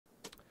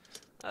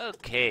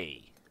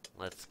Okay,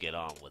 let's get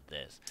on with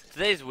this.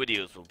 Today's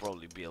videos will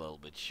probably be a little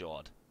bit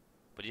short.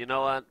 But you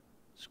know what?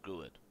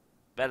 Screw it.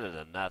 Better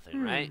than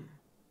nothing, right?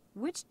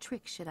 Which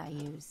trick should I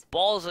use?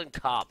 Balls and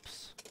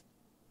cops.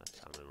 That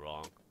sounded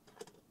wrong.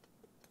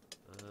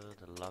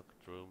 The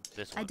locked room.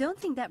 This one. I don't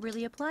think that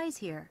really applies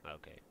here.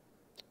 Okay.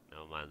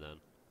 Never mind then.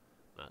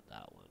 Not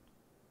that one.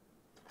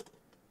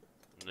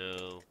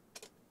 No.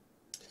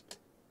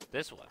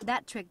 This one.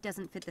 That trick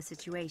doesn't fit the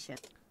situation.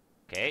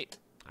 Okay.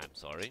 I'm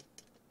sorry.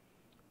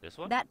 This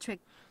one? That trick...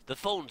 The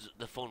phone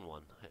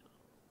one.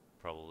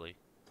 Probably.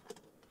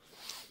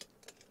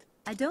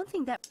 I don't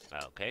think that...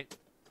 Okay.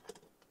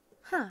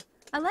 Huh.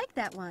 I like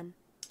that one.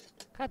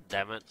 God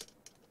damn it.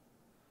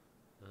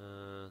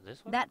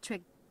 This one? That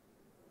trick...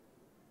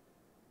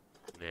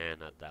 Nah,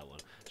 not that one.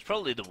 It's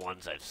probably the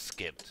ones I've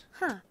skipped.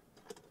 Huh.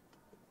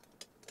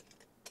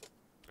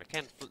 I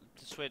can't flip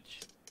the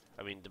switch.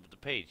 I mean, the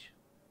page.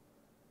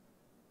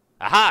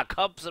 Aha!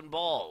 Cups and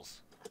balls!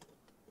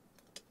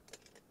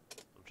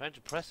 I'm trying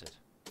to press it.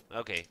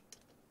 Okay.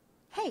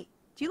 Hey,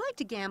 do you like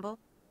to gamble?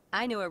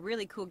 I know a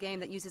really cool game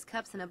that uses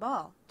cups and a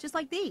ball, just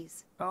like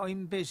these.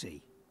 I'm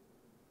busy.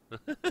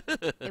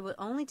 It will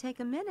only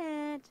take a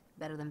minute.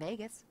 Better than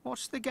Vegas.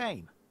 What's the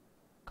game?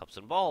 Cups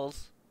and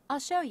balls. I'll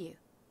show you.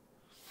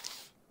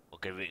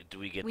 Okay, do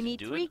we get We to need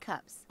do 3 it?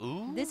 cups.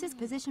 Ooh. This is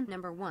position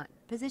number 1.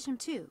 Position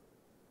 2.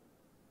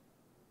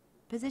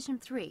 Position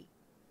 3.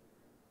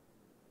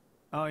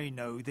 I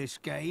know this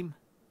game.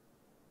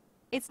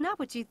 It's not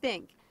what you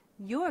think.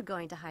 You're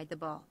going to hide the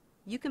ball.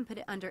 You can put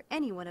it under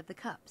any one of the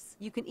cups.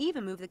 You can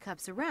even move the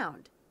cups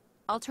around.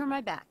 I'll turn my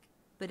back,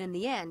 but in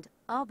the end,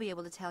 I'll be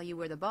able to tell you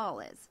where the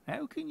ball is.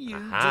 How can you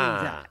Aha.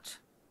 do that?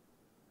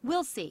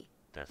 We'll see.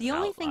 That's The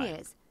only thing outline.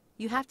 is,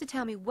 you have to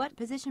tell me what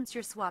positions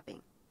you're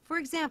swapping. For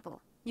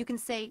example, you can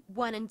say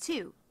 1 and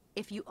 2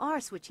 if you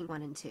are switching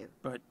 1 and 2.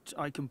 But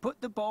I can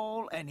put the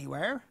ball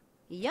anywhere.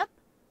 Yep.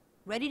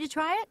 Ready to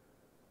try it?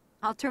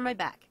 I'll turn my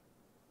back.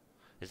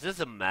 Is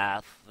this a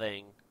math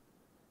thing?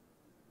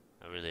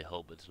 I really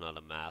hope it's not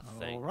a math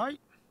thing. All right.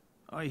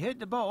 I hit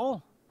the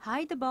ball.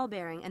 Hide the ball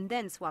bearing and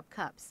then swap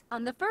cups.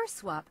 On the first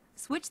swap,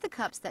 switch the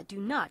cups that do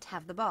not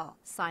have the ball,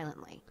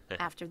 silently.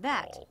 After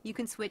that, Ball. you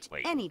can switch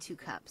Wait. any 2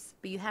 cups,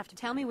 but you have to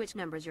tell me which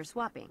numbers you're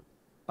swapping.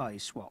 I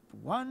swap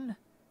 1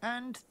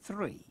 and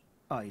 3.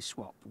 I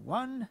swap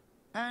 1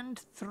 and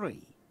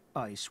 3.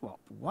 I swap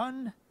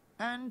 1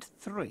 and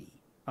 3.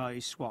 I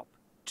swap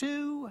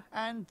 2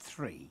 and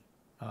 3.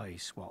 I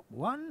swap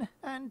 1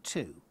 and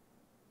 2.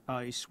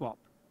 I swap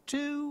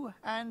 2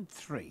 and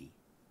 3.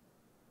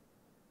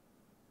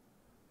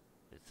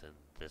 It's in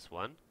this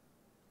one.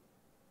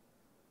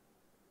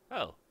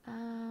 Oh.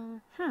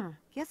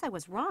 Guess I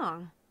was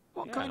wrong.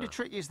 What kind Yeah. of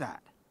trick is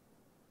that?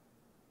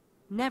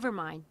 Never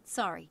mind.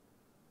 Sorry.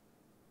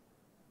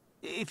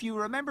 If you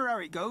remember how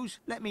it goes,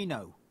 let me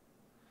know.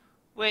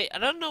 Wait, I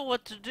don't know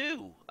what to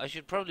do. I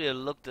should probably have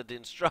looked at the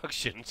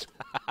instructions.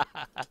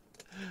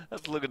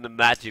 Let's look in the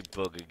magic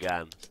book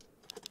again.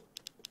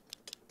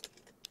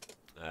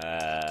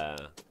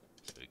 Here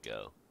we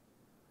go.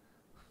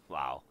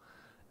 Wow.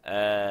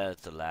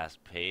 It's the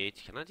last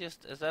page. Can I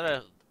just... Is that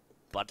a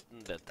button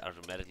that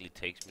automatically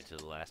takes me to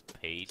the last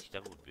page?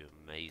 That would be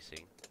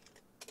amazing.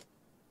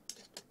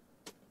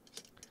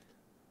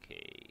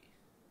 Okay.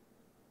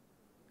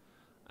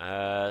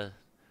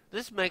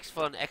 This makes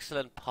for an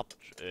excellent pop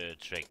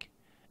trick.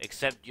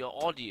 Expect your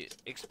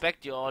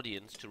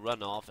audience to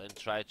run off and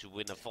try to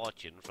win a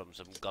fortune from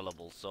some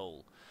gullible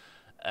soul.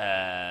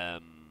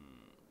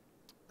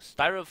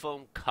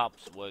 Styrofoam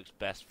cups works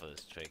best for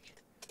this trick.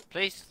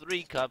 Place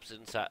 3 cups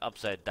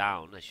upside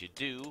down. As you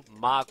do,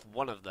 mark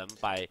one of them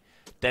by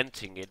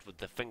denting it with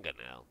the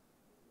fingernail.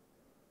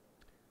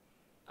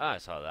 Ah, I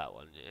saw that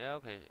one. Yeah,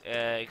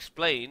 okay.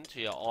 Explain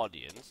to your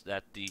audience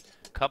that the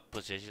cup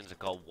positions are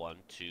called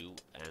 1, 2,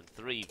 and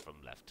 3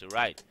 from left to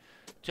right.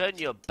 Turn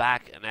your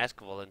back and ask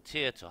a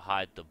volunteer to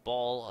hide the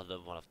ball under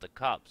one of the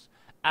cups.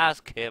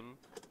 Ask him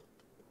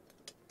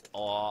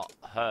or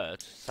her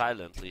to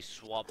silently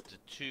swap the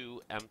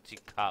 2 empty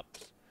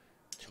cups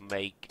to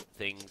make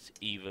things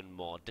even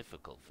more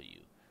difficult for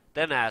you.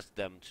 Then ask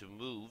them to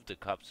move the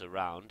cups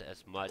around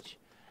as much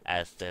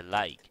as they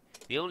like.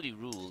 The only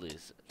rule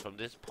is, from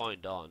this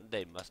point on,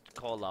 they must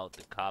call out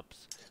the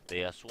cups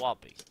they are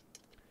swapping.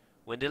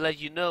 When they let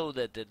you know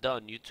that they're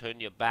done, you turn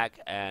your back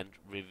and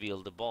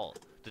reveal the ball.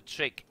 The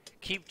trick: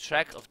 keep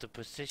track of the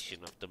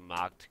position of the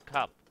marked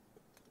cup.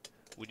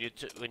 When you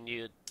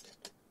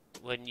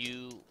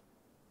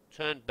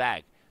turn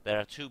back, there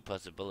are 2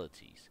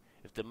 possibilities.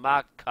 If the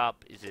marked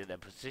cup is in a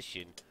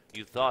position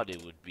you thought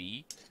it would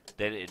be,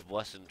 then it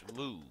wasn't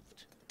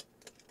moved.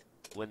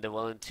 When the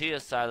volunteer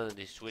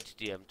silently switch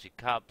the empty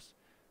cups,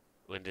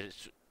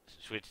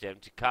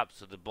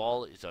 so the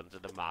ball is under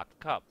the marked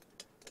cup.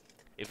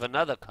 If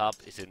another cup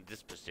is in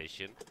this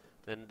position,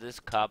 then this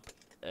cup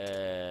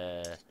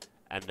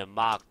and the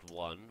marked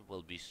one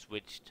will be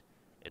switched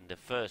in the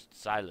first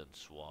silent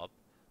swap.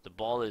 The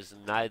ball is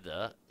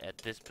neither at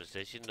this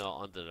position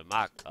nor under the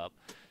marked cup,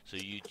 so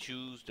you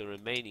choose the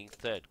remaining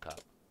 3rd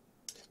cup.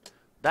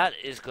 That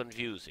is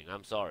confusing.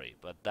 I'm sorry,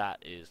 but that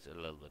is a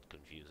little bit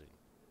confusing.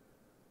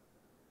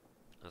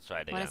 Let's try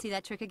it again. Want to see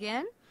that trick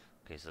again?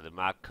 Okay, so the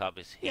marked cup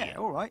is here. Yeah,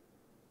 all right.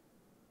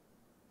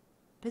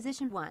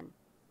 Position 1.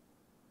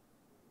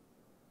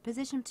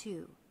 Position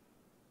 2.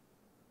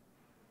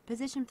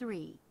 Position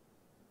 3.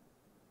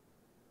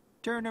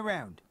 Turn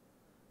around.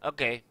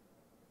 Okay.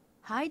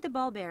 Hide the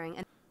ball bearing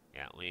and...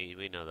 Yeah,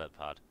 we know that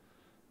part.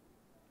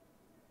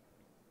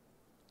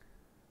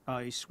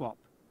 I swap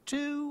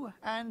 2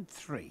 and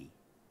 3.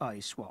 I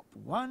swap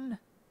 1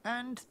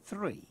 and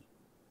 3.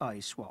 I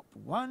swap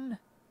 1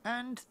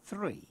 and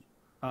 3.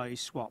 I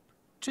swap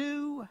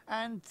 2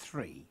 and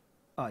 3.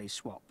 I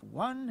swap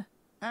 1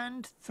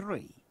 and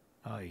 3.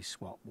 I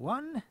swap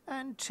 1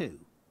 and 2.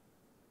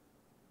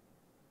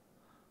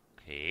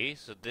 Okay,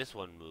 so this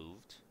one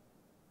moved.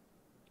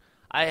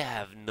 I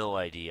have no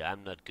idea.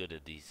 I'm not good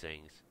at these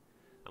things.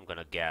 I'm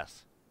gonna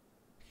guess.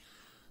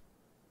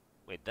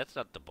 Wait, that's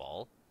not the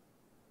ball.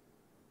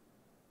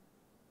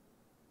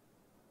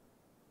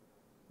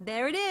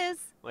 There it is.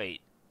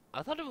 Wait,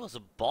 I thought it was a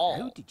ball.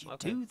 How did you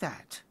do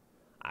that?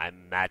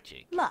 I'm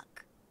magic.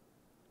 Luck.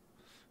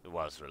 It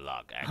was for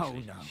luck, Oh,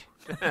 actually.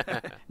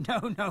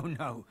 no.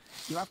 No.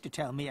 You have to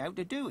tell me how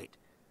to do it.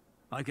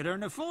 I could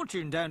earn a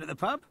fortune down at the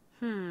pub.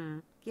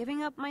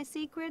 Giving up my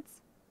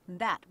secrets?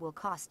 That will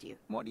cost you.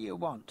 What do you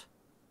want?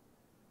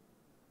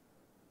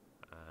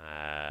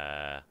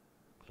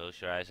 Close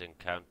your eyes and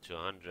count to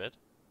 100.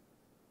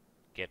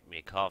 Get me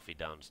a coffee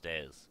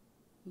downstairs.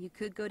 You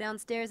could go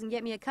downstairs and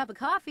get me a cup of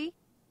coffee.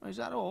 Is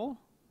that all?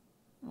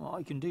 Well,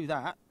 I can do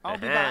that. I'll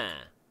be back.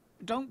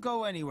 Don't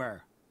go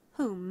anywhere.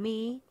 Who,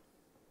 me?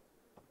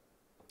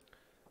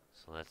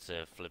 So let's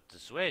flip the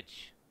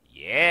switch.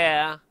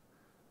 Yeah!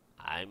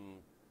 I'm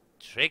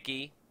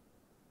tricky.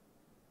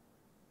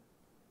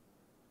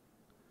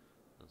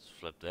 Let's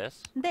flip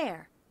this.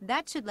 There.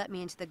 That should let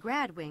me into the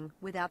grad wing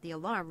without the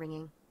alarm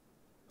ringing.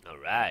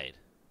 Alright.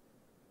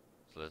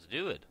 So let's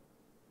do it.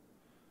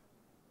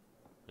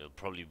 They'll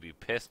probably be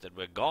pissed that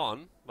we're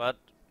gone, but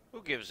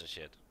who gives a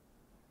shit?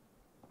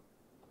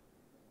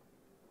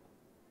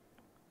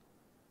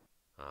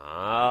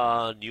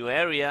 Ah, new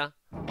area.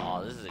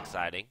 Oh, this is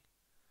exciting.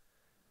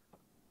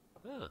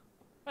 Huh.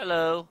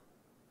 Hello,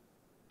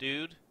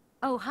 dude.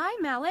 Oh, hi,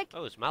 Malik.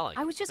 Oh, it's Malik.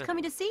 I was just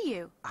coming to see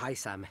you. Hi,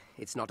 Sam.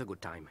 It's not a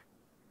good time.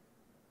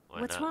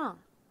 Why What's not? wrong?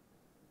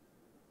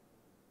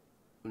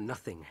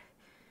 Nothing.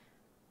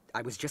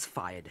 I was just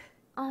fired.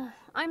 Oh,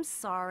 I'm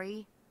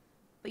sorry.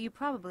 But you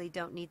probably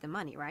don't need the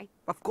money, right?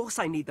 Of course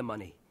I need the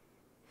money.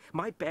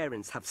 My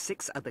parents have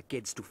 6 other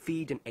kids to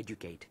feed and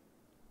educate.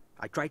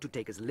 I try to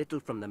take as little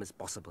from them as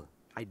possible.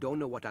 I don't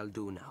know what I'll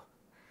do now.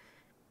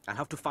 I'll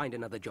have to find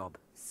another job.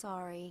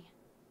 Sorry.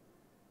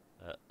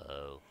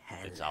 Uh-oh.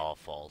 Hell. It's our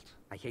fault.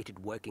 I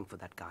hated working for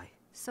that guy.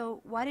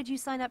 So why did you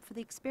sign up for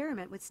the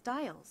experiment with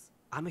Styles?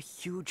 I'm a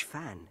huge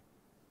fan.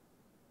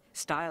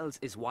 Styles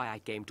is why I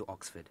came to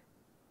Oxford.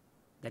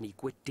 Then he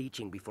quit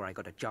teaching before I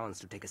got a chance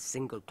to take a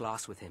single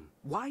class with him.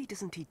 Why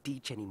doesn't he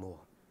teach anymore?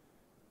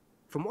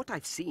 From what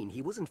I've seen,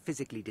 he wasn't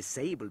physically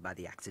disabled by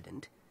the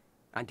accident.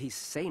 And he's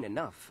sane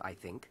enough, I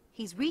think.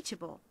 He's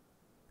reachable.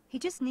 He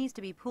just needs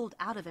to be pulled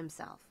out of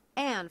himself.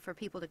 And for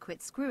people to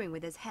quit screwing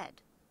with his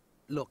head.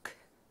 Look,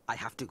 I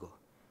have to go.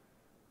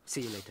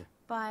 See you later.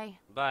 Bye.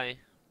 Bye.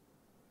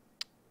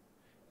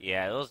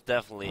 Yeah, it was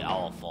definitely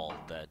our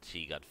fault that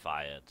he got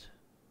fired.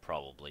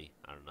 Probably.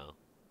 I don't know.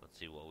 Let's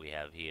see what we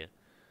have here.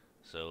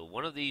 So,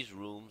 one of these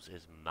rooms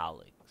is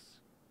Malik's.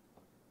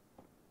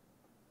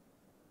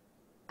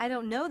 I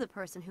don't know the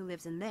person who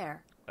lives in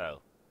there. Oh,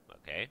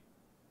 okay.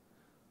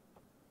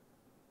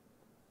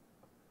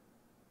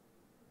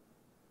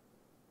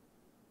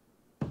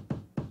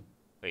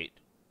 Wait.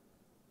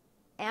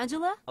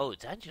 Angela? Oh,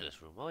 it's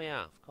Angela's room. Oh,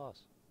 yeah, of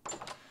course.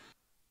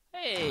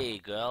 Hey,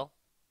 girl.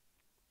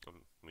 I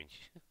mean,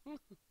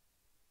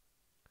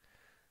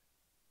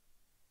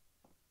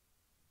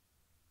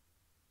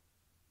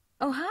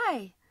 Oh,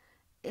 hi.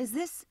 Is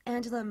this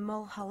Angela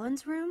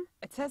Mulholland's room?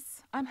 It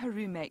is. I'm her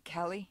roommate,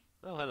 Kelly.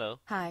 oh, hello.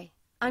 Hi.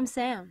 I'm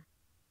Sam.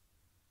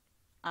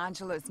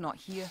 Angela is not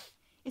here.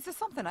 Is there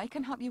something I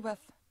can help you with?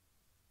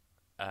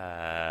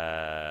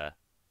 Her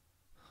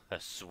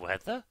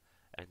sweater?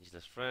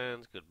 Angela's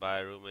friends, goodbye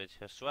roommate,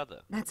 her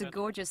sweater. That's a Okay.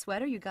 gorgeous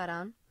sweater you got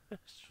on.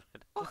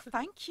 Sweater. Oh,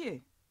 thank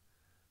you.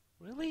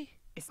 Really?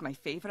 It's my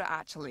favourite,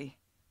 actually.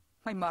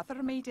 My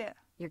mother made it.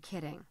 You're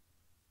kidding.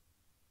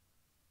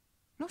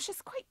 No,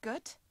 she's quite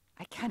good.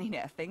 I can't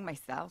knit a thing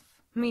myself.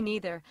 Me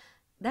neither.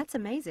 That's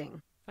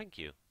amazing. Thank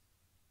you.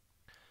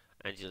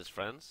 Angela's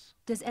friends?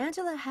 Does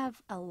Angela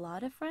have a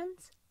lot of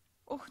friends?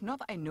 Oh, not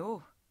that I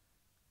know.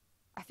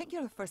 I think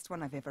you're the first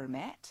one I've ever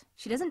met.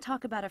 She doesn't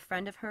talk about a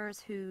friend of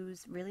hers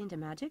who's really into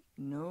magic?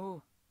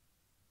 No.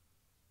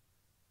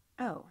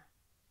 Oh.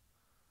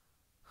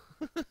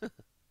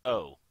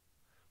 Oh.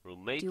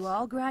 Roommates? Do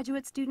all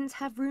graduate students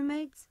have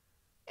roommates?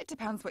 It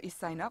depends what you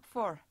sign up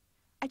for.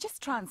 I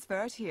just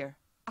transferred here.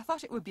 I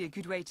thought it would be a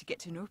good way to get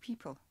to know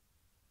people.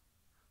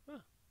 Huh.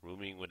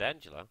 Rooming with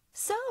Angela?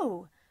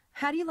 So,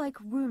 how do you like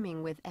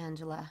rooming with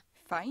Angela?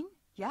 Fine.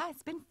 Yeah,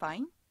 it's been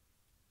fine.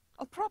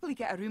 I'll probably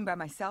get a room by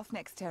myself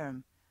next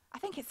term. I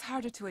think it's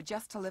harder to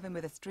adjust to living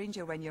with a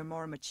stranger when you're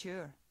more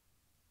mature.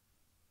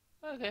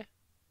 Okay,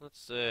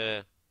 let's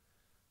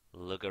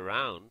look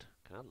around.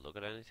 Can I look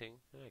at anything?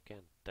 I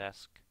can.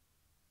 Desk.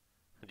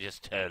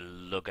 Just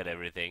look at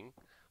everything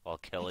while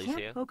I Kelly's can't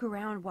here. poke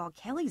around while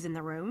Kelly's in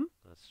the room.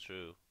 That's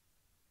true.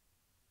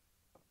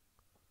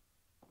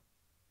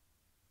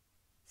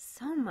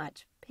 So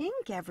much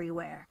pink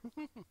everywhere.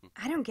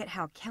 I don't get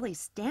how Kelly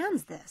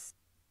stands this.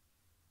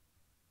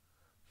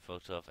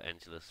 Photo of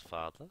Angela's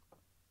father.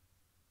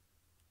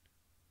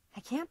 I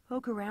can't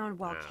poke around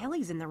while No.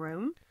 Kelly's in the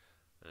room.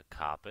 A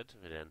carpet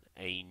with an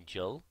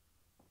angel.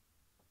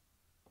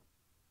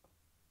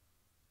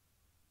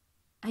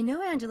 I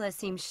know Angela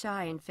seems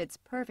shy and fits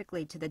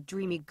perfectly to the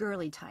dreamy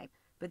girly type,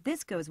 but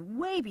this goes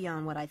way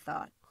beyond what I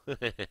thought. uh,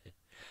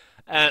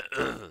 I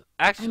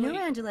actually, know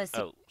Angela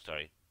oh,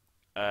 sorry.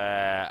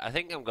 I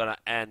think I'm gonna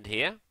end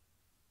here.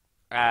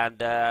 And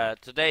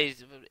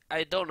today's,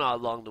 I don't know how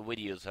long the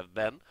videos have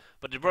been,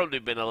 but they've probably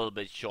been a little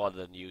bit shorter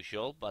than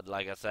usual. But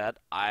like I said,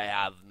 I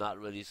have not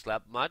really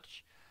slept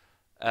much.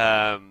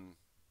 But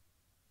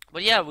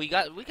yeah, we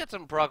got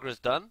some progress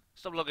done.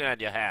 Stop looking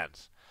at your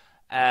hands.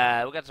 We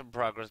got some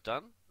progress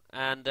done,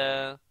 and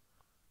yeah,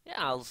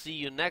 I'll see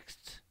you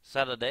next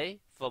Saturday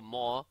for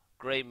more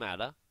Grey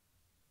Matter.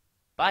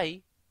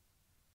 Bye.